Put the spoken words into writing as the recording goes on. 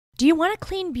Do you want a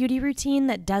clean beauty routine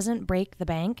that doesn't break the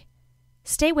bank?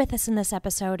 Stay with us in this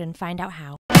episode and find out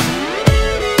how.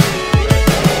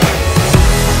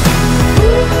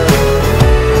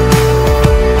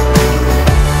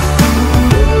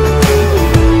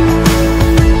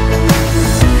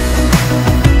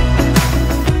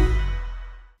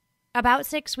 About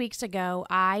 6 weeks ago,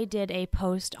 I did a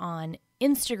post on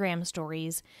Instagram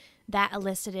stories that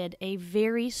elicited a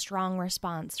very strong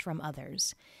response from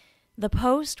others. The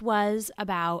post was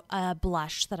about a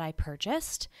blush that I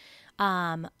purchased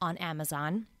on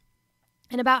Amazon,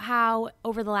 and about how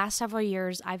over the last several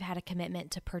years I've had a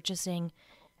commitment to purchasing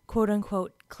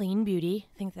quote-unquote clean beauty.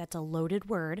 I think that's a loaded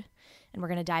word, and we're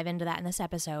going to dive into that in this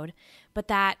episode. But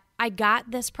that I got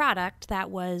this product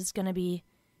that was going to be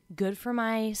good for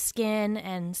my skin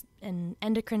and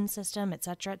endocrine system, et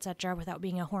cetera, without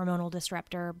being a hormonal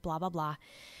disruptor, blah, blah, blah.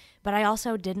 But I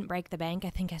also didn't break the bank.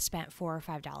 I think I spent $4 or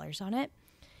 $5 on it.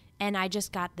 And I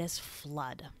just got this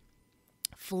flood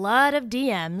of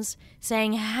DMs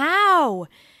saying how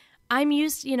I'm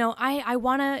used, I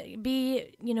want to be,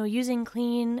 using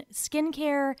clean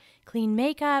skincare, clean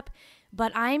makeup,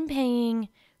 but I'm paying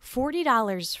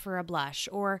 $40 for a blush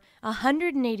or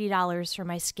 $180 for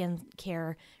my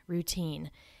skincare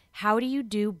routine. How do you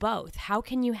do both? How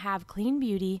can you have clean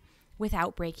beauty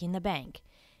without breaking the bank?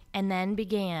 And then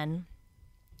began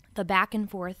the back and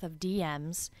forth of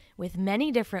DMs with many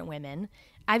different women.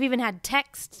 I've even had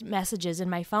text messages in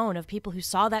my phone of people who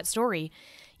saw that story.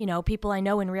 People I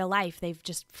know in real life, they've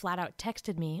just flat out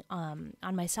texted me on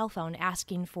my cell phone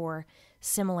asking for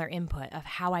similar input of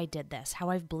how I did this, how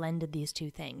I've blended these two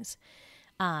things.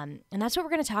 And that's what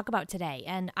we're going to talk about today.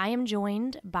 And I am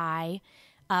joined by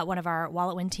one of our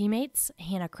WalletWin teammates,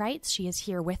 Hannah Kreitz. She is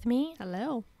here with me.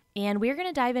 Hello. And we're going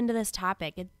to dive into this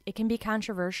topic. It can be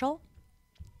controversial.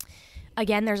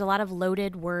 Again, there's a lot of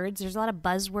loaded words. There's a lot of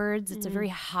buzzwords. It's a very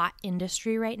hot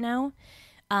industry right now.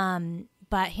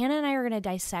 But Hannah and I are going to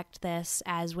dissect this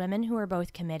as women who are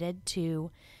both committed to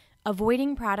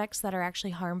avoiding products that are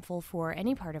actually harmful for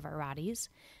any part of our bodies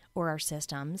or our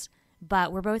systems.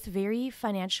 But we're both very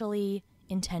financially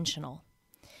intentional.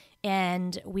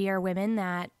 And we are women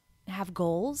that have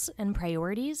goals and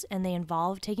priorities, and they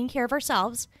involve taking care of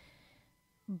ourselves,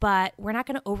 but we're not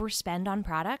going to overspend on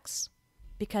products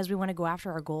because we want to go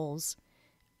after our goals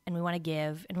and we want to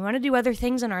give and we want to do other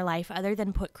things in our life other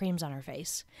than put creams on our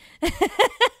face.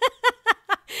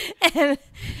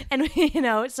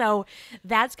 So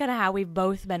that's kind of how we've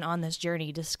both been on this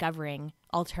journey discovering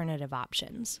alternative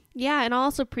options. Yeah, and I'll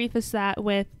also preface that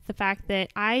with the fact that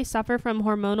I suffer from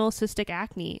hormonal cystic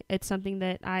acne. It's something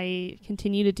that I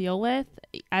continue to deal with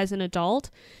as an adult,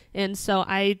 and so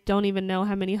I don't even know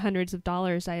how many hundreds of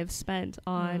dollars I have spent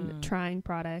on trying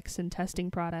products and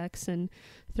testing products and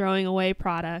throwing away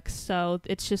products. So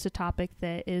it's just a topic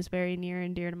that is very near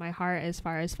and dear to my heart as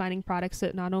far as finding products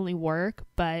that not only work,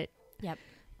 but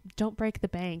don't break the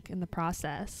bank in the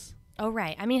process. Oh,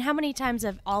 right. I mean, how many times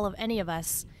have any of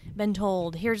us been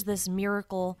told, here's this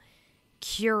miracle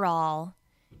cure-all.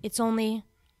 It's only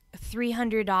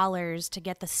 $300 to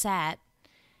get the set,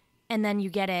 and then you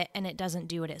get it, and it doesn't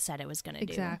do what it said it was going to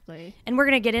do. Exactly. And we're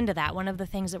going to get into that. One of the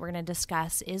things that we're going to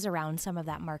discuss is around some of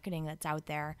that marketing that's out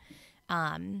there.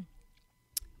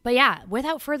 But yeah,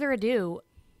 without further ado,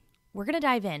 we're going to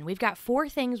dive in. We've got 4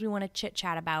 things we want to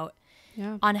chit-chat about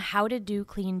on how to do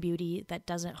clean beauty that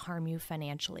doesn't harm you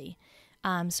financially.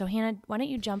 So Hannah, why don't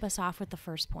you jump us off with the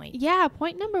first point? Yeah,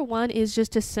 point number 1 is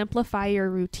just to simplify your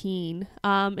routine.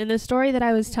 In the story that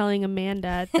I was telling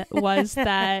Amanda was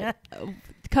that a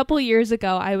couple years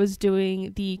ago, I was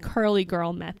doing the curly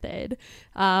girl method.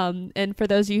 And for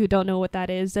those of you who don't know what that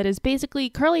is basically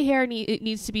curly hair it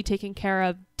needs to be taken care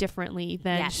of differently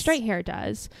than straight hair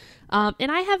does.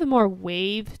 And I have a more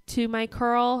wave to my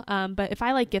curl, but if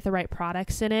I get the right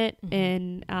products in it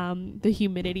and the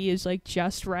humidity is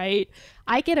just right,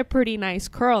 I get a pretty nice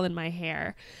curl in my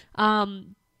hair.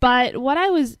 But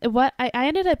I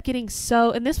ended up getting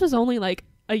and this was only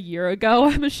a year ago,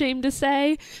 I'm ashamed to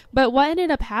say, but what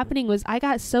ended up happening was I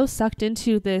got so sucked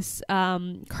into this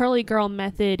curly girl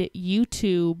method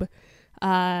YouTube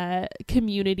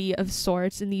community of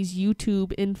sorts, and these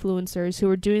YouTube influencers who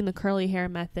were doing the curly hair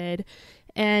method,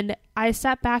 and I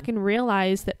sat back and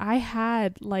realized that I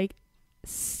had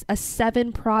a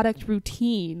 7 product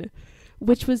routine,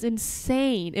 which was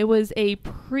insane. It was a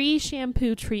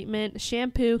pre-shampoo treatment,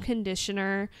 shampoo,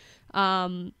 conditioner,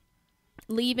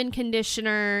 leave-in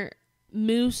conditioner,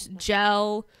 mousse,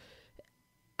 gel,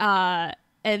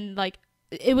 and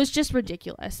it was just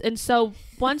ridiculous. And so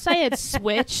once I had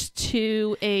switched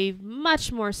to a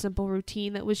much more simple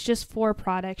routine that was just 4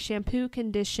 products, shampoo,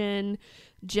 condition,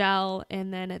 gel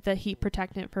and then the heat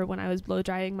protectant for when I was blow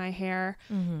drying my hair.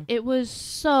 Mm-hmm. It was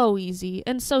so easy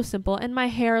and so simple, and my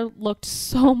hair looked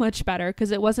so much better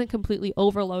because it wasn't completely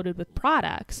overloaded with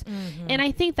products. Mm-hmm. And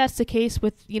I think that's the case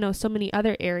with, you know, so many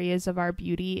other areas of our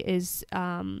beauty is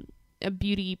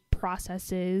beauty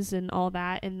processes and all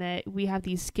that, and that we have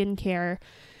these skincare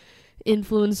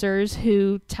influencers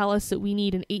who tell us that we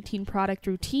need an 18 product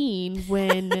routine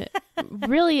when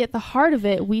really at the heart of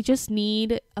it, we just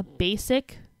need a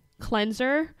basic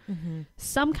cleanser, Mm-hmm.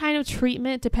 some kind of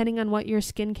treatment depending on what your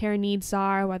skincare needs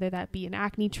are, whether that be an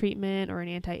acne treatment or an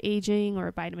anti-aging or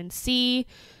a vitamin C,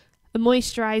 a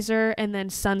moisturizer, and then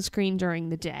sunscreen during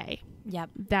the day. Yep.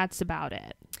 That's about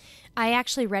it. I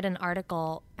actually read an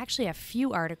article, actually a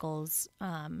few articles,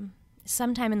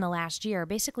 sometime in the last year,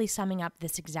 basically summing up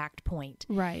this exact point.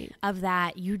 Right. Of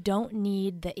that you don't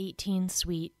need the 18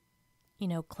 sweet, you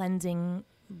know, cleansing,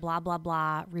 blah, blah,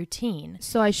 blah routine.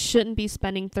 So I shouldn't be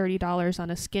spending $30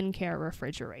 on a skincare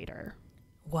refrigerator.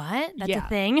 What? That's Yeah. a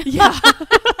thing? Yeah.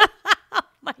 Oh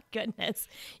my goodness.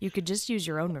 You could just use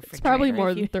your own refrigerator. It's probably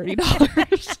more if than you-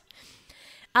 $30.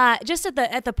 Just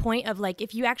at the point of like,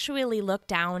 if you actually look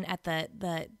down at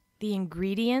the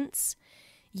ingredients,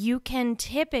 you can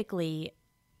typically,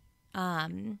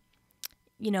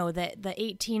 you know, the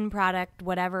 18 product,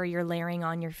 whatever you're layering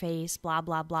on your face, blah,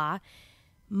 blah, blah.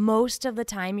 Most of the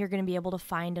time you're going to be able to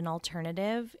find an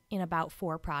alternative in about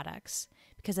 4 products,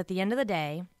 because at the end of the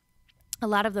day, a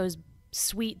lot of those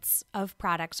suites of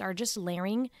products are just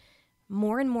layering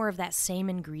more and more of that same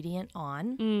ingredient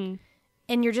on.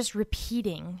 And you're just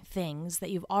repeating things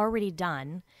that you've already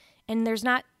done. And there's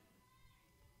not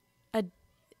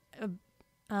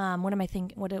what am I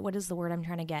thinking? What is the word I'm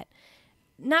trying to get?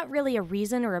 Not really a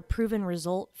reason or a proven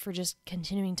result for just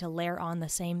continuing to layer on the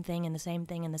same thing and the same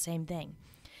thing and the same thing.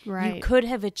 Right. You could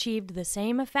have achieved the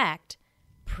same effect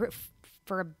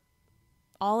for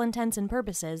all intents and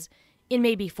purposes in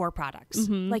maybe 4 products,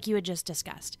 like you had just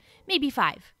discussed. Maybe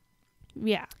 5.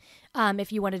 Yeah.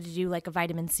 If you wanted to do like a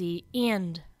vitamin C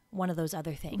and one of those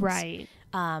other things. Right.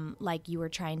 Like you were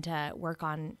trying to work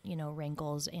on, you know,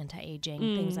 wrinkles, anti-aging,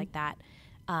 things like that.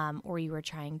 Or you were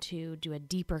trying to do a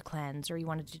deeper cleanse, or you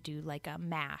wanted to do like a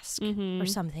mask or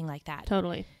something like that.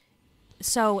 Totally.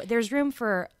 So there's room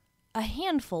for a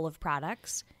handful of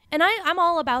products, and I'm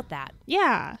all about that.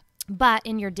 Yeah. But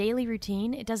in your daily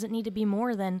routine, it doesn't need to be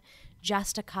more than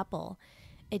just a couple.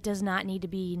 It does not need to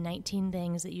be 19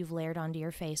 things that you've layered onto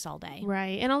your face all day.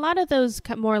 Right. And a lot of those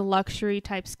more luxury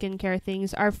type skincare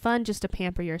things are fun just to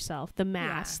pamper yourself. The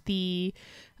mask, the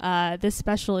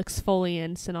special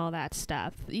exfoliants and all that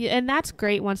stuff. And that's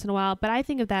great once in a while. But I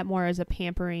think of that more as a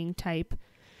pampering type,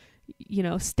 you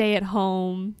know, stay at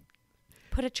home.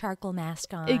 Put a charcoal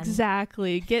mask on.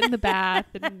 Exactly. Get in the bath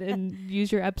and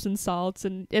use your Epsom salts,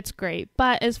 and it's great.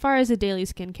 But as far as a daily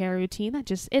skincare routine,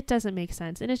 it doesn't make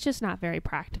sense, and it's just not very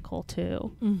practical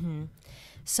too. Mm-hmm.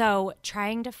 So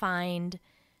trying to find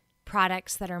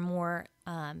products that are more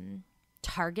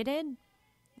targeted,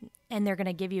 and they're going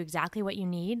to give you exactly what you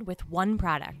need with one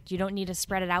product. You don't need to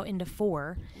spread it out into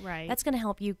 4. Right. That's going to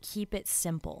help you keep it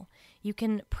simple. You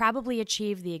can probably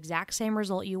achieve the exact same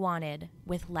result you wanted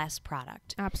with less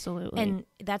product. Absolutely. And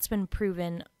that's been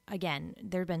proven. Again,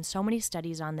 there have been so many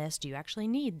studies on this. Do you actually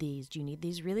need these? Do you need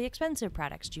these really expensive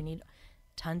products? Do you need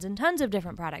tons and tons of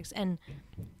different products? And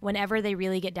whenever they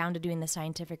really get down to doing the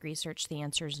scientific research, the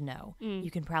answer is no.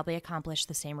 You can probably accomplish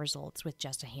the same results with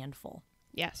just a handful.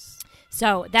 Yes.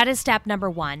 So that is step number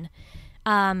 1.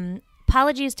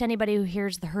 Apologies to anybody who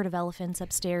hears the herd of elephants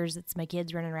upstairs. It's my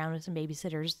kids running around with some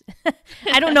babysitters.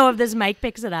 I don't know if this mic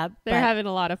picks it up. They're having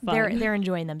a lot of fun. They're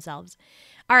enjoying themselves.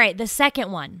 All right, the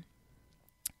second one.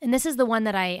 And this is the one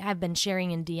that I have been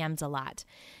sharing in DMs a lot.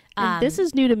 And this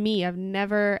is new to me. I've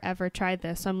never, ever tried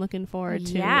this. So I'm looking forward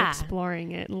to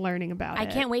exploring it and learning about it. I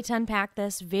can't wait to unpack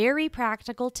this very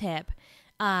practical tip.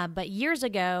 But years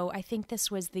ago, I think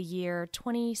this was the year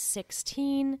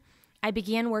 2016, I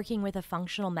began working with a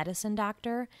functional medicine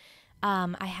doctor.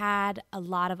 I had a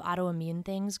lot of autoimmune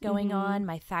things going on.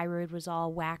 My thyroid was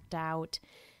all whacked out.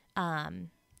 My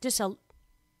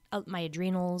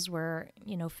adrenals were,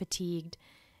 fatigued.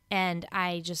 And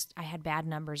I had bad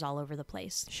numbers all over the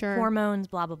place. Sure. Hormones,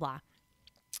 blah, blah, blah.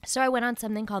 So I went on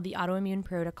something called the autoimmune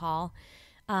protocol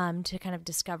to kind of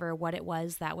discover what it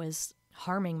was that was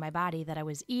harming my body that I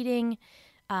was eating.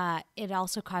 It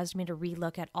also caused me to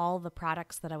relook at all the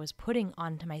products that I was putting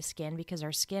onto my skin, because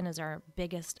our skin is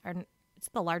it's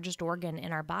the largest organ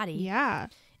in our body. Yeah.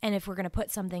 And if we're going to put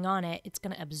something on it, it's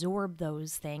going to absorb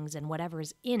those things and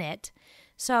whatever's in it.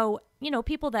 So,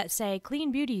 people that say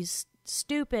clean beauty's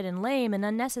stupid and lame and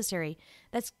unnecessary,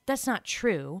 that's not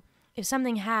true. if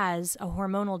something has a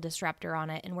hormonal disruptor on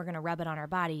it and we're going to rub it on our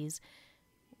bodies,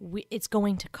 it's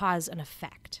going to cause an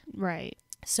effect. Right.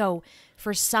 So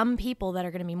for some people that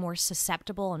are going to be more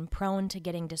susceptible and prone to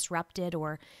getting disrupted,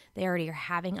 or they already are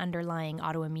having underlying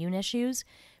autoimmune issues,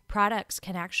 products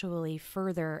can actually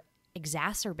further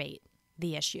exacerbate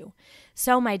the issue.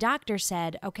 So my doctor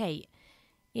said, okay,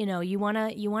 you want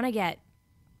to get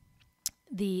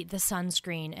the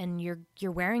sunscreen and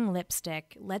you're wearing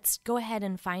lipstick. Let's go ahead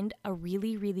and find a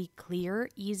really, really clear,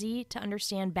 easy to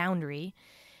understand boundary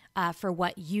for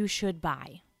what you should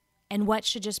buy and what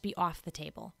should just be off the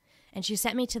table. And she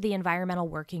sent me to the Environmental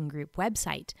Working Group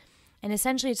website. And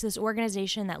essentially it's this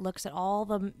organization that looks at all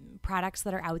the products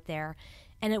that are out there,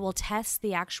 and it will test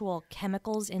the actual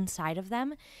chemicals inside of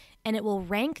them, and it will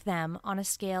rank them on a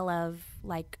scale of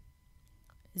like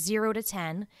 0 to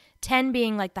 10, 10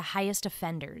 being like the highest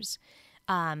offenders.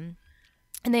 And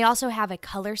they also have a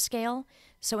color scale.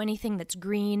 So anything that's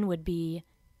green would be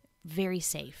very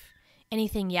safe.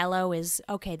 Anything yellow is,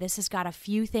 okay, this has got a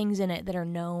few things in it that are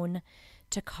known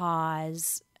to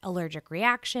cause allergic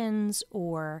reactions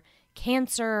or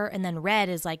cancer. And then red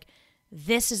is like,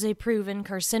 this is a proven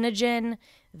carcinogen.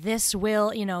 This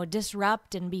will,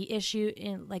 disrupt and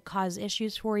cause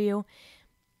issues for you.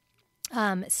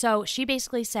 So she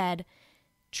basically said,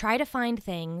 try to find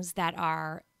things that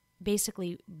are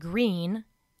basically green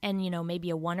and, maybe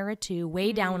a 1 or a 2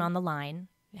 way down on the line.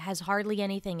 It has hardly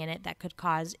anything in it that could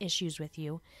cause issues with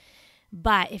you.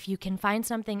 But if you can find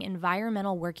something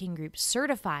Environmental Working Group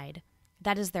certified,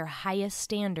 that is their highest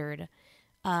standard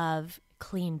of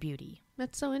clean beauty.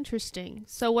 That's so interesting.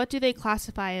 So what do they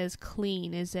classify as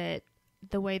clean? Is it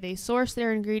the way they source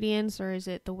their ingredients, or is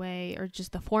it the way, or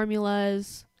just the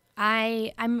formulas?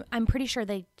 I'm pretty sure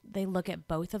they look at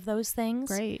both of those things.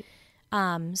 Great.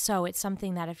 So it's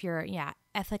something that if you're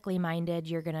ethically minded,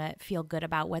 you're gonna feel good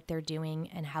about what they're doing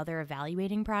and how they're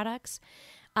evaluating products.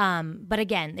 But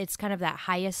again, it's kind of that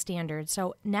highest standard.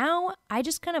 So now I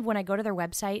just kind of, when I go to their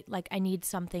website, like I need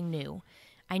something new.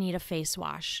 I need a face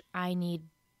wash. I need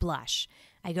blush.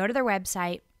 I go to their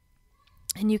website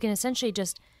and you can essentially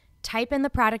just type in the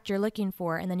product you're looking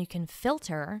for, and then you can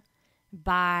filter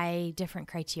by different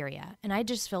criteria. And I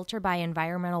just filter by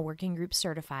Environmental Working Group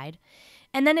certified.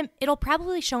 And then it'll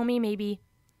probably show me maybe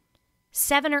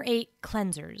 7 or 8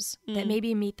 cleansers that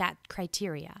maybe meet that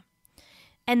criteria.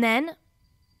 And then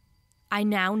I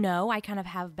now know I kind of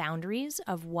have boundaries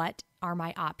of what are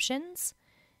my options.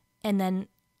 And then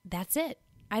that's it.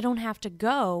 I don't have to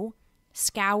go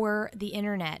scour the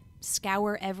internet,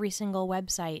 scour every single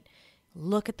website,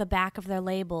 look at the back of their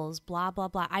labels, blah, blah,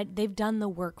 blah. They've done the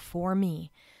work for me.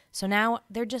 So now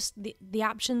they're just, the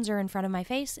options are in front of my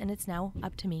face, and it's now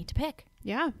up to me to pick.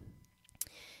 Yeah.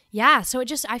 Yeah. So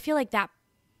I feel like that,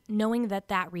 knowing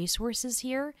that resource is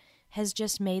here has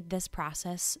just made this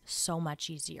process so much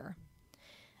easier.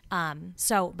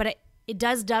 But it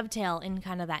does dovetail in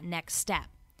kind of that next step.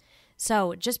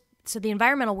 So the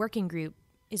Environmental Working Group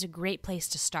is a great place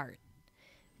to start.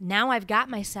 Now I've got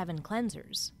my 7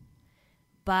 cleansers,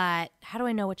 but how do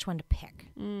I know which one to pick?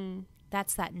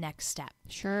 That's that next step.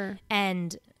 Sure.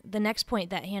 And the next point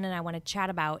that Hannah and I want to chat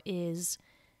about is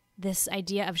this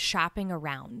idea of shopping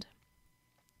around.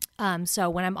 So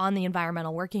when I'm on the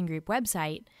Environmental Working Group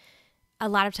website, a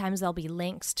lot of times there'll be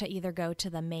links to either go to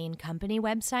the main company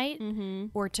website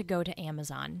or to go to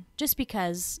Amazon, just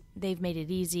because they've made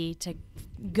it easy to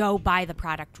go buy the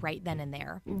product right then and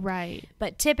there. Right.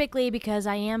 But typically, because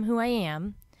I am who I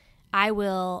am, I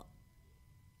will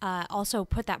also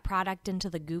put that product into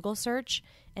the Google search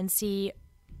and see.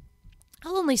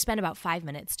 I'll only spend about 5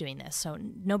 minutes doing this, so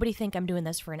nobody think I'm doing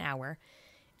this for an hour.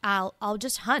 I'll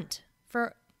just hunt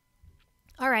for,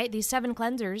 all right, these 7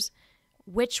 cleansers,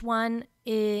 which one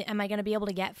am I going to be able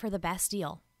to get for the best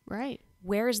deal? Right.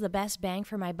 Where is the best bang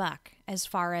for my buck as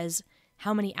far as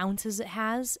how many ounces it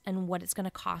has and what it's going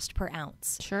to cost per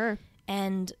ounce? Sure.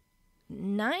 And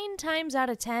 9 times out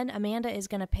of 10, Amanda is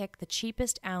going to pick the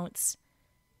cheapest ounce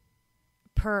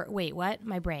per, wait, what?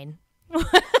 My brain.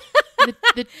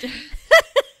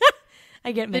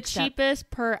 I get mixed up. The cheapest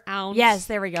per ounce. Yes,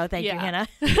 there we go. Thank you, Hannah.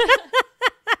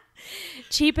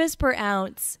 Cheapest per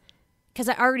ounce, because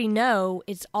I already know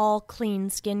it's all clean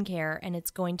skincare and it's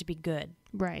going to be good.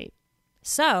 Right.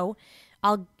 So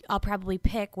I'll probably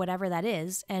pick whatever that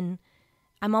is, and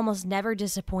I'm almost never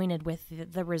disappointed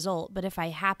with the result. But if I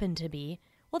happen to be,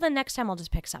 well, then next time I'll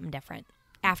just pick something different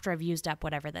after I've used up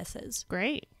whatever this is.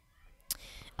 Great.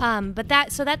 But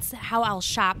that's how I'll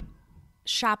shop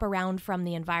around from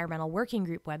the Environmental Working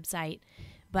Group website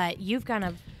but you've kind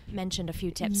of mentioned a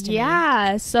few tips to me.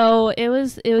 Yeah, so it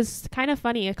was kind of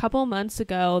funny. A couple months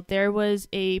ago, there was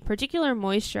a particular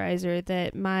moisturizer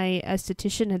that my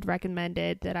esthetician had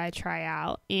recommended that I try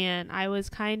out, and I was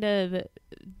kind of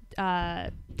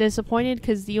disappointed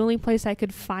because the only place I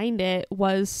could find it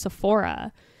was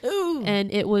Sephora. Ooh.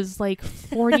 And it was like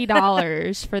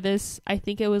 $40 for this. I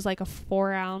think it was like a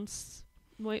 4-ounce,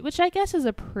 which I guess is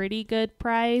a pretty good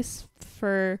price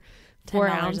for 4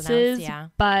 ounces. Yeah.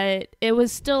 But it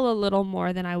was still a little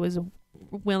more than I was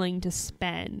willing to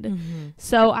spend.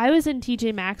 So I was in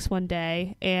TJ Maxx one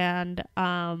day, and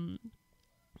the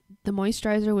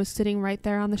moisturizer was sitting right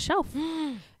there on the shelf,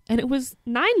 and it was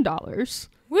 $9.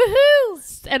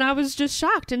 Woohoo! And I was just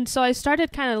shocked. And so I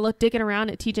started kind of digging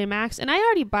around at TJ Maxx, and I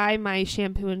already buy my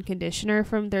shampoo and conditioner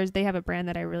from theirs. They have a brand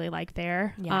that I really like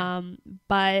there. Yeah.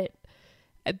 But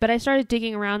I started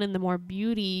digging around in the more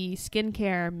beauty,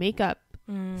 skincare, makeup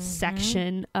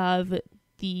section of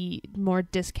the more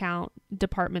discount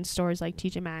department stores like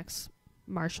TJ Maxx,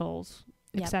 Marshalls,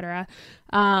 etc.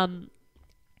 And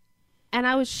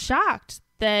I was shocked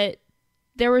that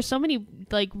there were so many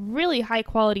like really high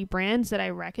quality brands that I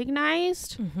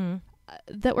recognized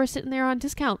that were sitting there on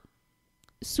discount.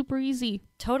 Super easy.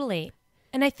 Totally.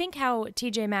 And I think how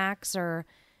TJ Maxx or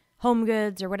Home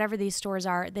Goods or whatever these stores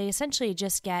are, they essentially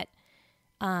just get,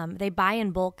 they buy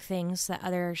in bulk things that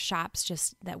other shops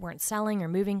just that weren't selling or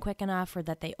moving quick enough, or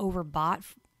that they overbought.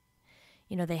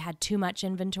 You know, they had too much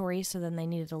inventory, so then they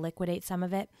needed to liquidate some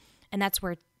of it. And that's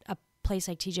where a place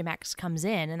like TJ Maxx comes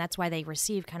in, and that's why they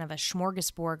receive kind of a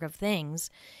smorgasbord of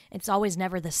things. It's always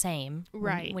never the same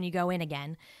when you go in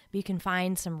again, but you can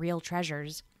find some real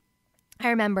treasures. I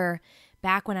remember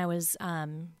back when I was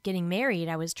getting married,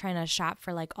 I was trying to shop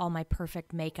for like all my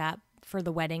perfect makeup for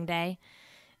the wedding day.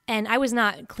 And I was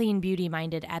not clean beauty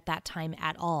minded at that time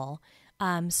at all.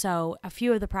 So a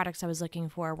few of the products I was looking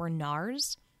for were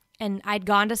NARS. And I'd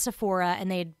gone to Sephora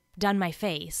and they'd done my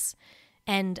face.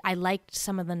 And I liked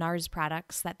some of the NARS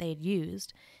products that they'd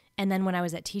used. And then when I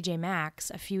was at TJ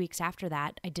Maxx a few weeks after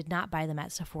that, I did not buy them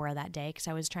at Sephora that day because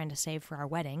I was trying to save for our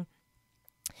wedding.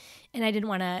 And I didn't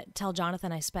want to tell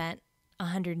Jonathan I spent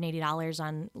 $180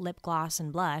 on lip gloss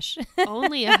and blush.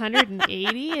 Only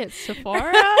 $180 at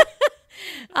Sephora?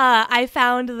 I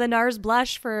found the NARS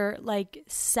blush for like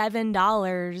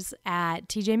 $7 at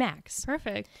TJ Maxx.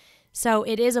 Perfect. So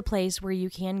it is a place where you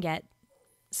can get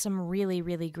some really,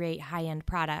 really great high-end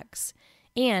products,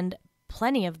 and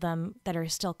plenty of them that are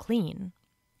still clean.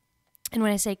 And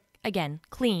when I say, again,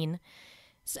 clean,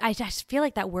 I just feel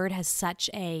like that word has such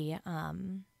a,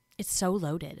 it's so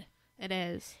loaded. It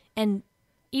is. And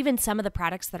even some of the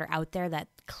products that are out there that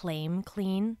claim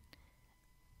clean,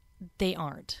 they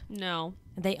aren't. No.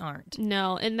 They aren't.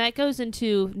 No, and that goes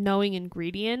into knowing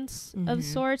ingredients of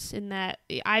sorts, in that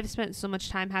I've spent so much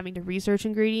time having to research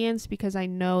ingredients because I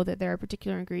know that there are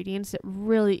particular ingredients that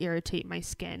really irritate my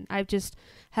skin. I've just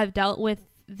have dealt with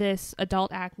this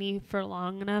adult acne for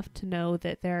long enough to know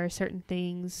that there are certain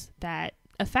things that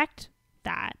affect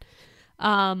that.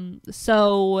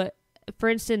 So, for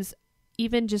instance,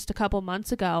 even just a couple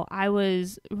months ago, I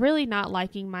was really not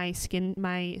liking my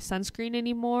sunscreen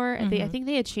anymore. I think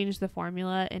they had changed the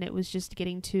formula, and it was just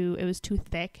it was too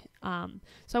thick. So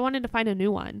I wanted to find a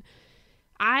new one.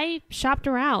 I shopped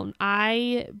around,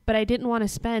 but I didn't want to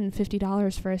spend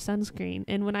 $50 for a sunscreen.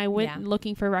 And when I went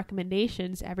looking for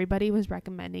recommendations, everybody was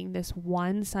recommending this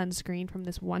one sunscreen from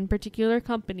this one particular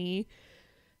company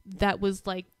that was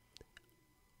like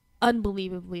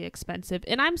unbelievably expensive.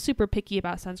 And I'm super picky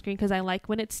about sunscreen because I like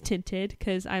when it's tinted,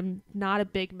 because I'm not a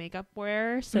big makeup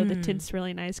wearer, so the tint's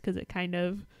really nice because it kind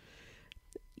of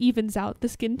evens out the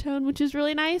skin tone, which is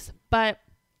really nice. But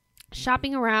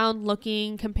shopping around,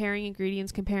 looking, comparing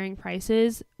ingredients, comparing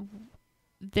prices,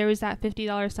 there was that $50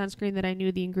 sunscreen that I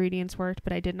knew the ingredients worked,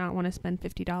 but I did not want to spend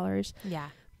 $50. Yeah.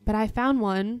 But I found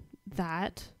one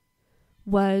that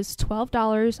was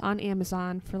 $12 on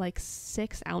Amazon for like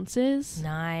 6 ounces.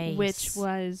 Nice. Which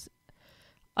was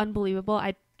unbelievable.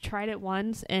 I tried it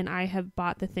once and I have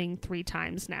bought the thing 3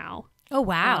 times now. Oh,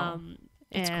 wow.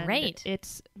 It's and great.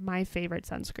 It's my favorite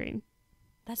sunscreen.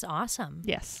 That's awesome.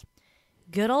 Yes.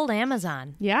 Good old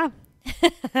Amazon. Yeah.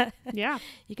 Yeah.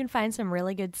 You can find some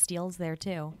really good steals there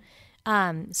too.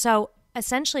 So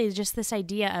essentially just this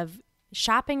idea of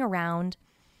shopping around,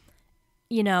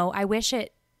 you know, I wish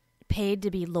it paid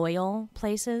to be loyal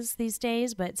places these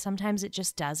days, but sometimes it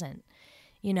just doesn't.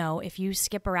 You know, if you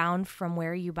skip around from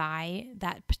where you buy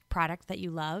that product that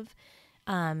you love,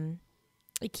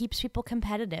 it keeps people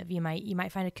competitive. You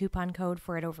might find a coupon code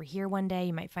for it over here one day.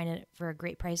 You might find it for a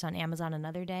great price on Amazon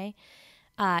another day.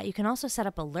 You can also set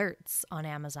up alerts on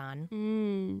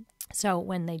Amazon. So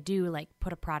when they do like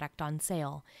put a product on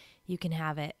sale, you can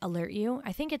have it alert you.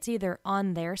 I think it's either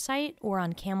on their site or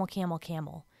on Camel.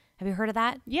 Have you heard of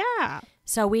that? Yeah.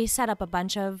 So we set up a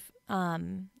bunch of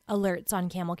alerts on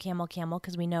Camel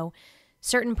because we know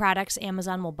certain products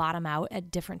Amazon will bottom out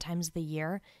at different times of the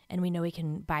year, and we know we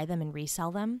can buy them and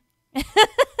resell them.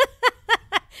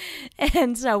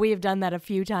 And so we have done that a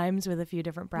few times with a few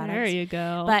different products. There you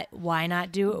go. But why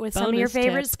not do it with some of your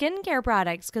favorite skincare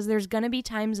products? Because there's going to be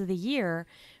times of the year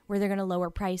where they're going to lower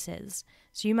prices.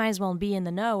 So you might as well be in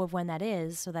the know of when that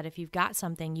is, so that if you've got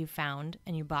something you found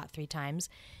and you bought 3 times,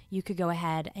 you could go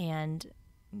ahead and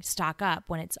stock up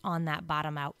when it's on that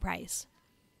bottom out price.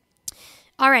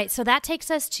 All right, so that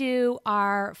takes us to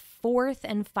our 4th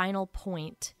and final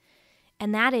point,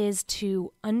 and that is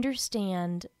to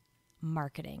understand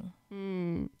marketing.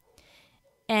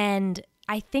 And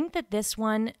I think that this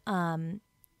one,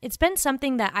 it's been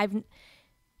something that I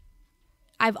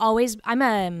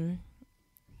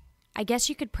guess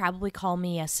you could probably call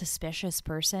me a suspicious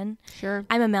person. Sure.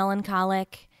 I'm a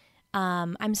melancholic.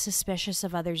 I'm suspicious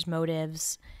of others'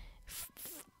 motives,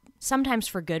 sometimes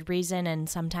for good reason and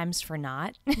sometimes for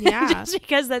not. Yeah. Just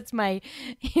because that's my,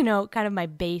 kind of my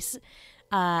base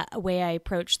way I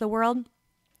approach the world.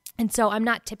 And so I'm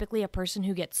not typically a person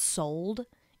who gets sold,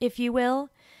 if you will.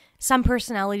 Some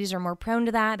personalities are more prone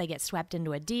to that. They get swept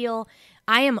into a deal.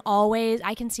 I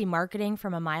can see marketing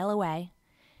from a mile away.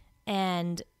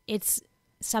 And it's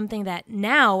something that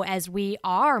now, as we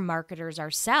are marketers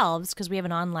ourselves, because we have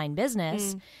an online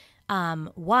business,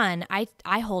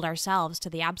 I hold ourselves to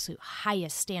the absolute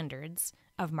highest standards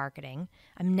of marketing.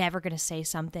 I'm never going to say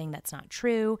something that's not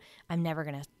true. I'm never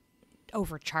going to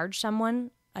overcharge someone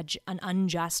an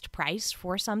unjust price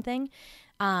for something.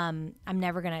 I'm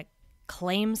never going to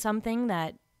claim something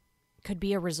that could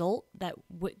be a result that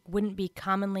wouldn't be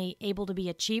commonly able to be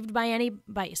achieved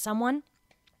by someone.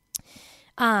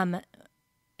 And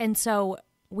so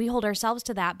we hold ourselves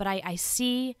to that, but I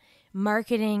see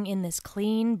marketing in this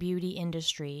clean beauty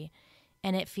industry,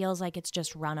 and it feels like it's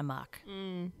just run amok.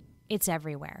 It's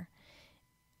everywhere.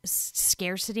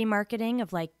 Scarcity marketing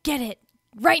of like, get it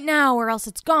right now or else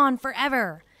it's gone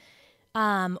forever.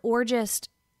 Or just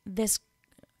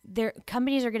their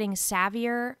companies are getting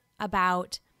savvier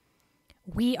about,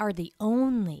 we are the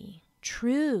only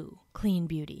true clean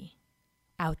beauty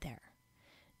out there.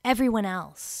 Everyone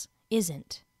else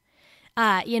isn't.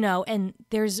 And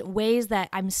there's ways that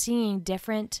I'm seeing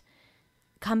different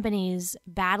companies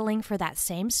battling for that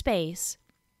same space.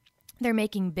 They're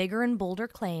making bigger and bolder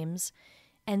claims,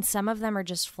 and some of them are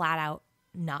just flat out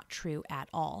not true at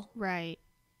all. Right.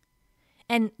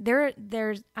 And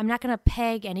I'm not going to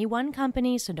peg any one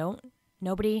company, so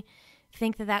nobody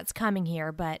think that that's coming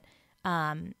here, but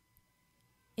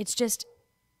it's just,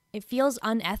 it feels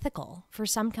unethical for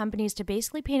some companies to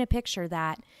basically paint a picture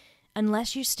that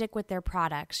unless you stick with their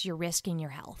products, you're risking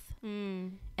your health.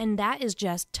 And that is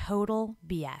just total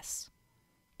BS.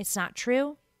 It's not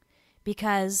true,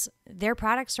 because their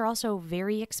products are also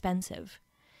very expensive.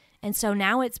 And so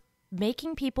now it's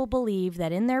making people believe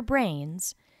that in their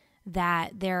brains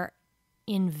that they're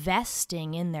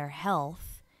investing in their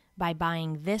health by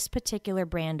buying this particular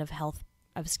brand of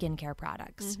skincare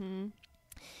products.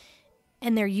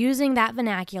 And they're using that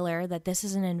vernacular that this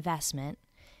is an investment.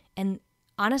 And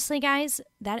honestly, guys,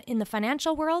 that in the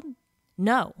financial world,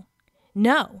 no.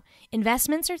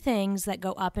 Investments are things that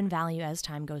go up in value as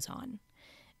time goes on.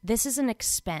 This is an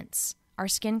expense. Our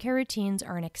skincare routines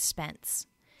are an expense.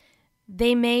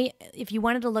 They may, if you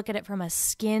wanted to look at it from a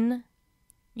skin,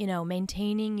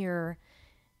 maintaining your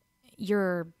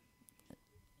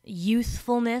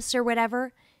youthfulness or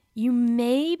whatever, you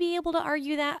may be able to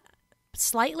argue that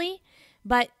slightly,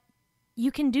 but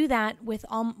you can do that with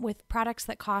products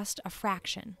that cost a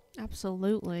fraction.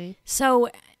 Absolutely. So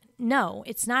no,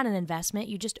 it's not an investment.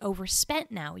 You just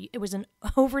overspent now. It was an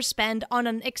overspend on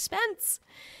an expense.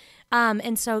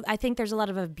 And so I think there's a lot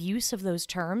of abuse of those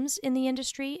terms in the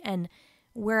industry, and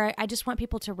where I just want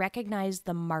people to recognize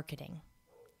the marketing,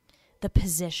 the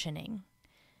positioning,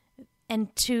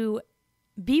 and to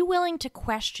be willing to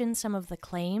question some of the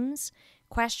claims,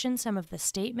 question some of the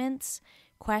statements,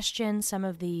 question some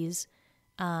of these,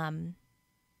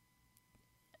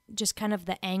 just kind of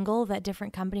the angle that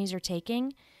different companies are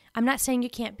taking. I'm not saying you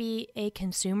can't be a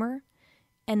consumer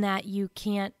and that you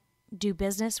can't do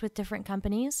business with different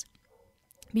companies,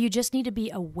 but you just need to be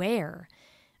aware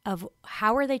of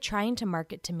how are they trying to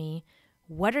market to me,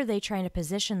 what are they trying to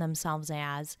position themselves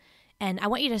as, and I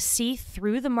want you to see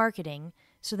through the marketing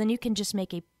so then you can just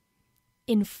make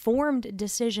informed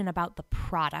decision about the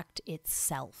product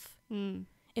itself,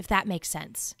 if that makes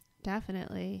sense.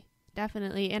 Definitely.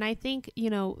 And I think,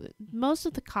 most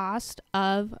of the cost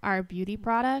of our beauty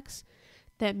products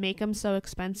that make them so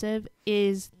expensive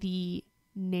is the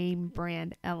name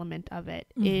brand element of it,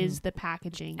 is the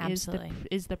packaging, is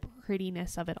the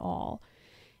prettiness of it all.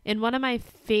 And one of my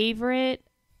favorite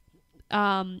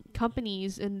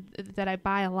companies that I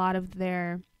buy a lot of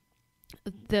the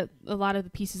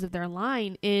pieces of their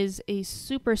line is a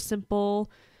super simple,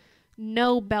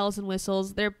 no bells and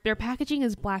whistles. Their packaging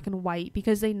is black and white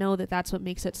because they know that that's what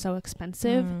makes it so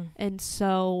expensive. And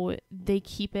so they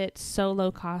keep it so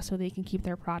low cost so they can keep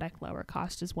their product lower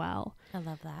cost as well. I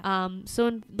love that. So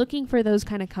in looking for those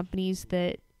kind of companies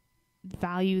that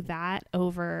value that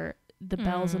over the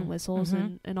bells and whistles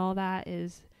and all that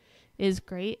is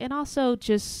great. And also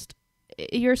just,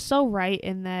 you're so right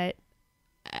in that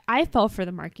I fell for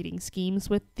the marketing schemes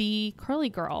with the curly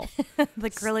girl.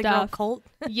 The curly girl cult.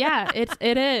 Yeah,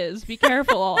 it is. Be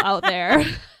careful out there.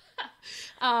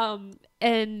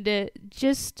 And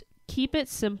just keep it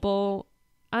simple.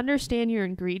 Understand your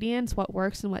ingredients, what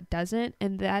works and what doesn't.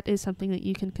 And that is something that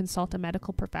you can consult a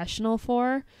medical professional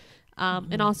for.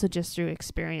 And also just through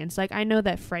experience. Like, I know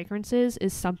that fragrances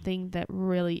is something that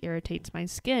really irritates my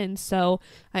skin. So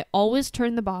I always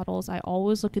turn the bottles. I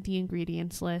always look at the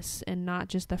ingredients list and not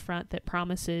just the front that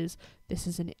promises this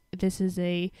is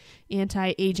a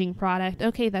anti-aging product.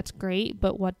 Okay, that's great.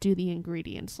 But what do the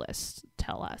ingredients lists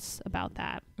tell us about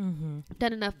that? I've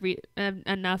done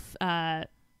enough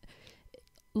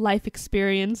life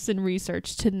experience and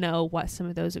research to know what some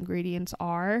of those ingredients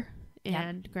are.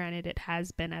 And granted, it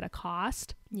has been at a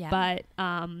cost, but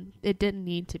it didn't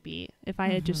need to be. If I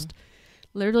had just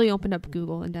literally opened up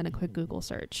Google and done a quick Google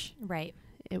search, right,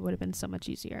 it would have been so much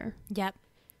easier. Yep.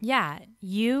 Yeah.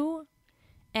 You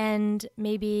and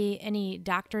maybe any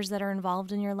doctors that are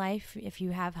involved in your life, if you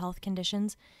have health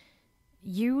conditions,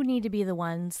 you need to be the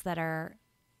ones that are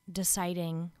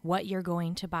deciding what you're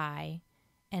going to buy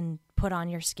and put on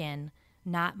your skin,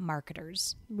 not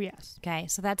marketers. Yes. Okay,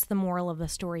 so that's the moral of the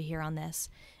story here on this.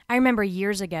 I remember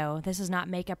years ago, this is not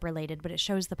makeup related, but it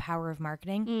shows the power of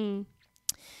marketing.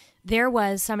 There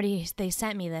was somebody, they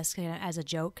sent me this as a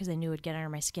joke because they knew it would get under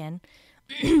my skin.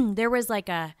 There was like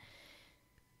I'm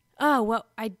not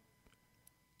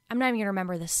even going to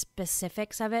remember the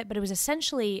specifics of it, but it was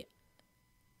essentially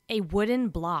a wooden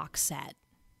block set.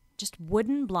 Just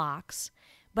wooden blocks,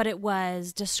 but it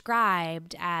was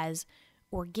described as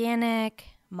organic,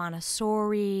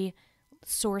 Montessori,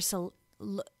 sourced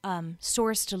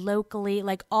locally,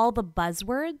 like all the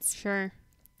buzzwords. Sure.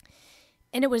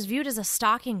 And it was viewed as a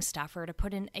stocking stuffer to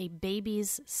put in a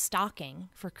baby's stocking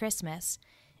for Christmas.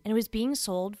 And it was being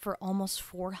sold for almost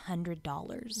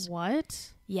 $400.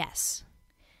 What? Yes.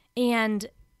 And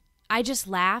I just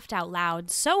laughed out loud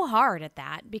so hard at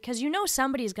that because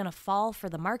somebody's going to fall for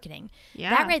the marketing. Yeah.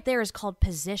 That right there is called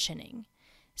positioning.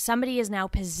 Somebody is now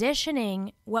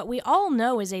positioning what we all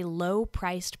know is a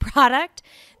low-priced product.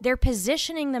 They're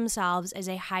positioning themselves as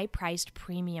a high-priced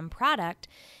premium product.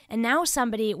 And now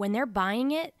somebody, when they're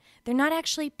buying it, they're not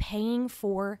actually paying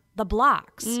for the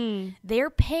blocks.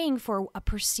 They're paying for a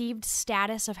perceived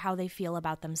status of how they feel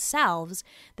about themselves,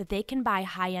 that they can buy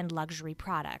high-end luxury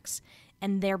products.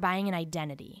 And they're buying an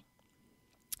identity.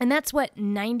 And that's what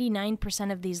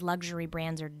 99% of these luxury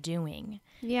brands are doing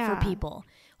for people.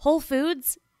 Whole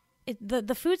Foods,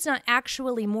 the food's not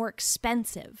actually more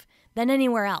expensive than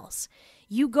anywhere else.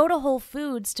 You go to Whole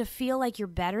Foods to feel like you're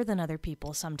better than other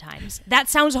people sometimes. That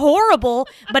sounds horrible,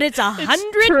 but it's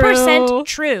 100%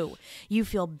 true. You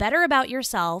feel better about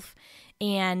yourself,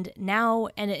 and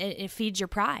it feeds your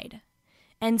pride.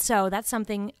 And so that's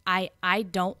something I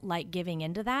don't like giving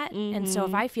into that. And so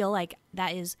if I feel like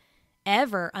that is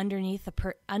ever underneath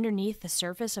the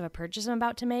surface of a purchase I'm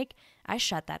about to make, I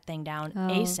shut that thing down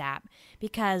ASAP,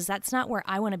 because that's not where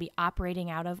I want to be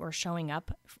operating out of or showing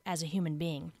up as a human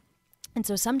being. And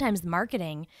so sometimes the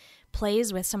marketing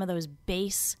plays with some of those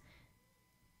base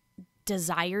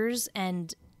desires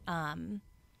and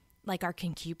like our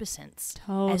concupiscence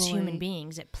as human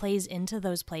beings. It plays into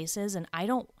those places, and I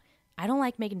don't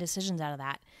like making decisions out of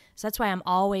that. So that's why I'm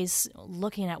always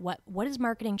looking at what is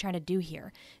marketing trying to do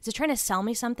here? Is it trying to sell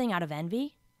me something out of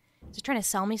envy? Is it trying to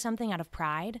sell me something out of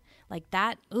pride? Like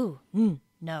that?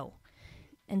 No.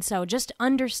 And so just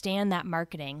understand that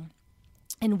marketing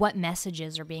and what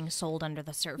messages are being sold under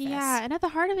the surface. Yeah, and at the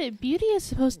heart of it, beauty is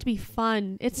supposed to be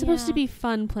fun. It's supposed to be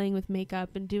fun playing with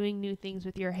makeup and doing new things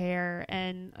with your hair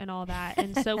and all that.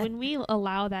 And so when we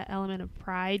allow that element of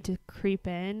pride to creep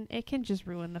in, it can just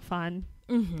ruin the fun.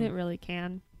 It really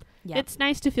can. Yep. It's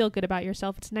nice to feel good about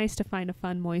yourself. It's nice to find a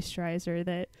fun moisturizer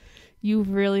that you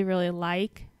really, really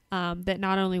like, that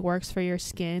not only works for your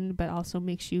skin, but also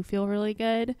makes you feel really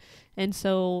good. And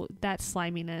so that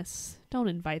sliminess, don't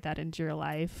invite that into your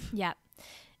life. Yep.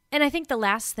 And I think the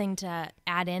last thing to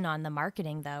add in on the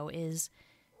marketing, though, is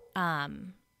I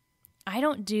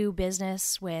don't do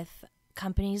business with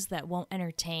companies that won't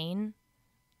entertain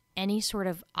any sort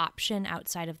of option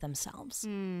outside of themselves.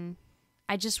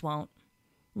 I just won't.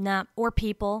 Nah, or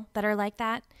people that are like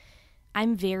that.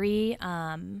 I'm very,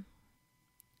 I'm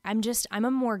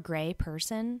a more gray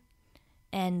person,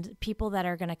 and people that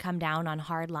are going to come down on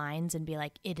hard lines and be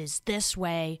like, it is this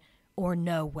way or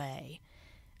no way.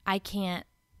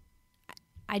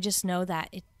 I just know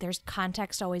that there's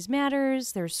context always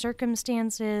matters. There's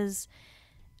circumstances.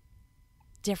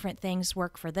 Different things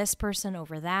work for this person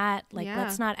over that. Like,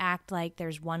 let's not act like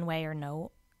there's one way or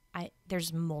no.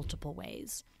 There's multiple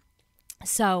ways.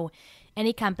 So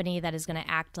any company that is going to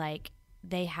act like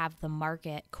they have the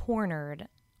market cornered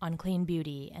on clean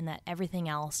beauty and that everything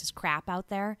else is crap out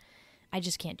there, I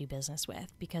just can't do business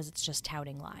with, because it's just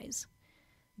touting lies.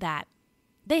 That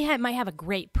they might have a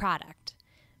great product,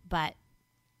 but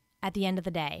at the end of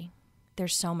the day,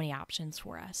 there's so many options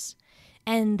for us.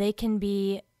 And they can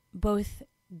be both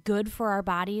good for our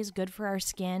bodies, good for our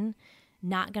skin,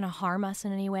 not going to harm us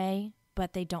in any way,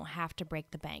 but they don't have to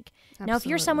break the bank. Absolutely. Now, if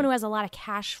you're someone who has a lot of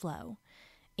cash flow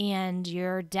and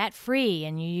you're debt-free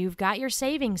and you've got your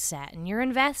savings set and you're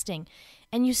investing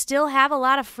and you still have a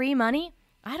lot of free money,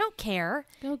 I don't care.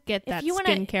 Go get that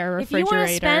skincare refrigerator. If you want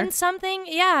to spend something,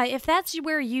 if that's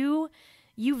where you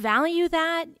value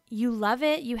that, you love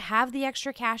it, you have the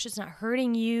extra cash, it's not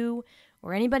hurting you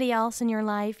or anybody else in your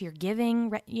life, you're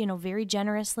giving, very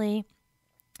generously,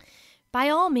 by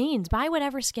all means, buy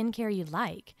whatever skincare you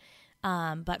like.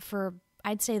 But for,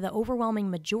 I'd say, the overwhelming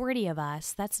majority of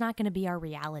us, that's not going to be our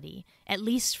reality, at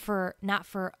least not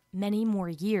for many more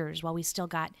years while we still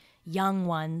got young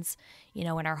ones, in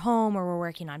our home, or we're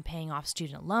working on paying off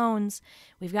student loans.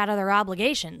 We've got other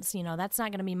obligations. That's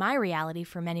not going to be my reality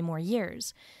for many more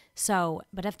years. So,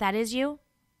 but if that is you,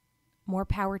 more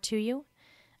power to you.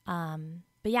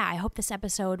 But yeah, I hope this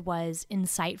episode was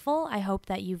insightful. I hope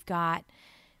that you've got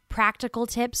practical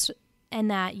tips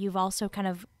and that you've also kind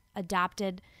of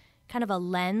adopted kind of a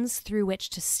lens through which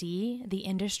to see the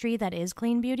industry that is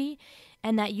clean beauty,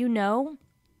 and that you've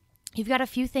got a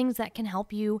few things that can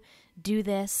help you do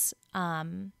this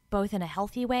both in a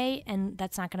healthy way, and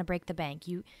that's not going to break the bank.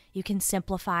 You can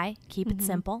simplify, keep it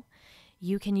simple.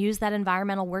 You can use that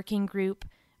environmental working group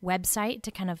website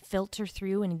to kind of filter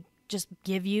through and just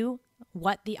give you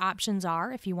what the options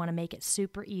are if you want to make it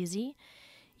super easy.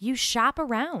 You shop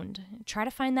around, try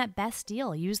to find that best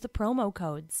deal, use the promo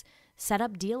codes, set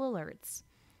up deal alerts.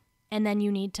 And then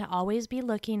you need to always be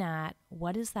looking at,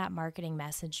 what is that marketing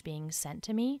message being sent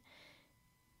to me?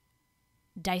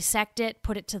 Dissect it,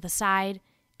 put it to the side,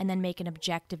 and then make an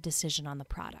objective decision on the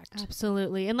product.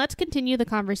 Absolutely. And let's continue the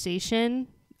conversation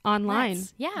online.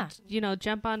 Yeah.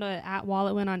 Jump onto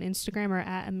 @WalletWin on Instagram or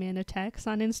 @AmandaTex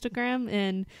on Instagram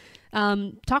and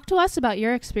talk to us about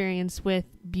your experience with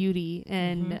beauty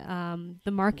and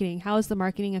the marketing. How has the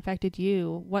marketing affected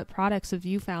you? What products have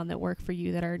you found that work for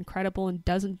you that are incredible and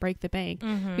doesn't break the bank?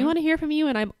 We want to hear from you,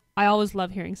 and I always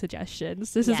love hearing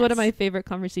suggestions. This is one of my favorite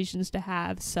conversations to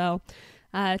have. So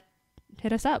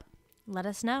hit us up. Let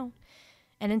us know.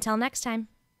 And until next time,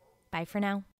 bye for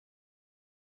now.